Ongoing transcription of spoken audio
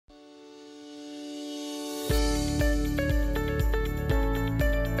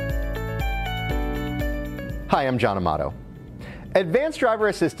Hi, I'm John Amato. Advanced Driver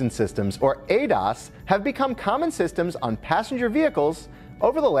Assistance Systems, or ADAS, have become common systems on passenger vehicles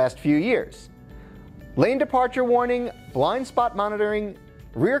over the last few years. Lane departure warning, blind spot monitoring,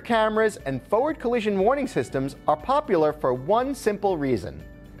 rear cameras, and forward collision warning systems are popular for one simple reason: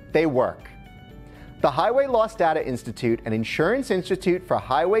 they work. The Highway Loss Data Institute and Insurance Institute for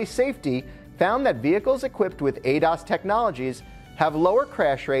Highway Safety found that vehicles equipped with ADAS technologies have lower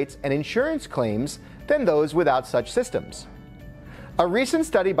crash rates and insurance claims than those without such systems. A recent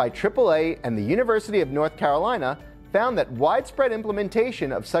study by AAA and the University of North Carolina found that widespread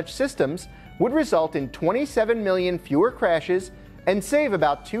implementation of such systems would result in 27 million fewer crashes and save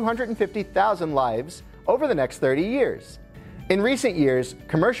about 250,000 lives over the next 30 years. In recent years,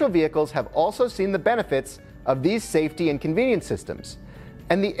 commercial vehicles have also seen the benefits of these safety and convenience systems,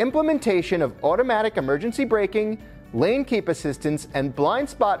 and the implementation of automatic emergency braking, lane keep assistance, and blind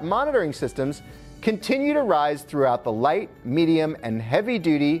spot monitoring systems continue to rise throughout the light, medium, and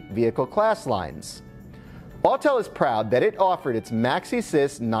heavy-duty vehicle class lines. Autel is proud that it offered its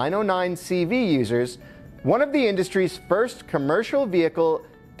MaxiSys 909 CV users one of the industry's first commercial vehicle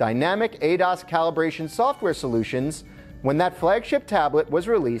dynamic ADAS calibration software solutions when that flagship tablet was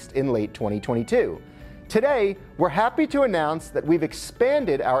released in late 2022. Today, we're happy to announce that we've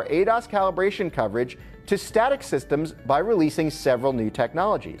expanded our ADAS calibration coverage to static systems by releasing several new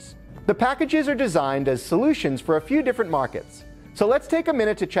technologies. The packages are designed as solutions for a few different markets, so let's take a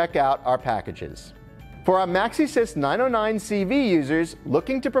minute to check out our packages. For our MaxiSys 909 CV users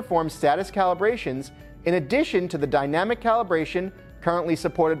looking to perform status calibrations, in addition to the dynamic calibration currently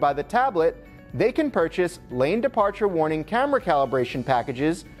supported by the tablet, they can purchase lane departure warning camera calibration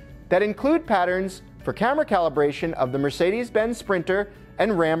packages that include patterns for camera calibration of the Mercedes-Benz Sprinter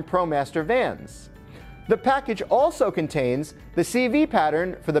and Ram ProMaster vans. The package also contains the CV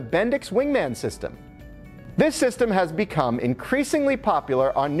pattern for the Bendix Wingman system. This system has become increasingly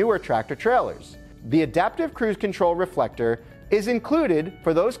popular on newer tractor-trailers. The adaptive cruise control reflector is included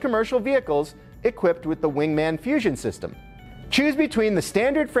for those commercial vehicles equipped with the Wingman Fusion system. Choose between the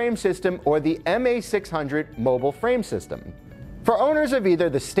standard frame system or the MA600 mobile frame system. For owners of either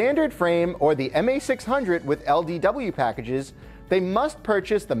the standard frame or the MA600 with LDW packages, they must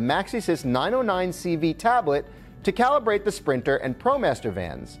purchase the MaxiSys 909 CV tablet to calibrate the Sprinter and ProMaster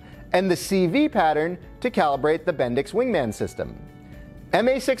vans, and the CV pattern to calibrate the Bendix Wingman system.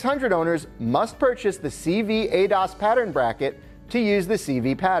 MA600 owners must purchase the CV ADAS pattern bracket to use the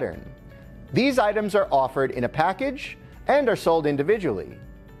CV pattern. These items are offered in a package and are sold individually.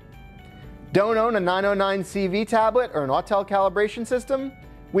 Don't own a 909 CV tablet or an Autel calibration system?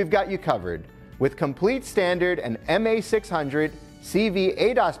 We've got you covered with complete standard and MA600 CV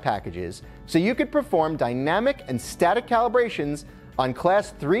ADAS packages so you could perform dynamic and static calibrations on Class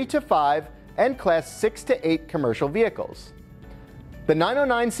 3 to 5 and Class 6 to 8 commercial vehicles. The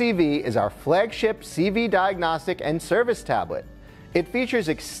 909 CV is our flagship CV diagnostic and service tablet. It features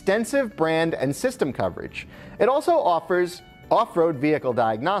extensive brand and system coverage. It also offers off-road vehicle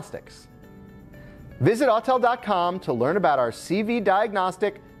diagnostics. Visit Autel.com to learn about our CV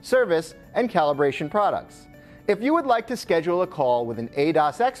diagnostic, service, and calibration products. If you would like to schedule a call with an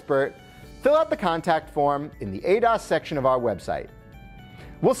ADAS expert, fill out the contact form in the ADAS section of our website.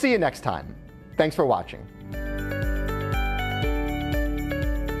 We'll see you next time. Thanks for watching.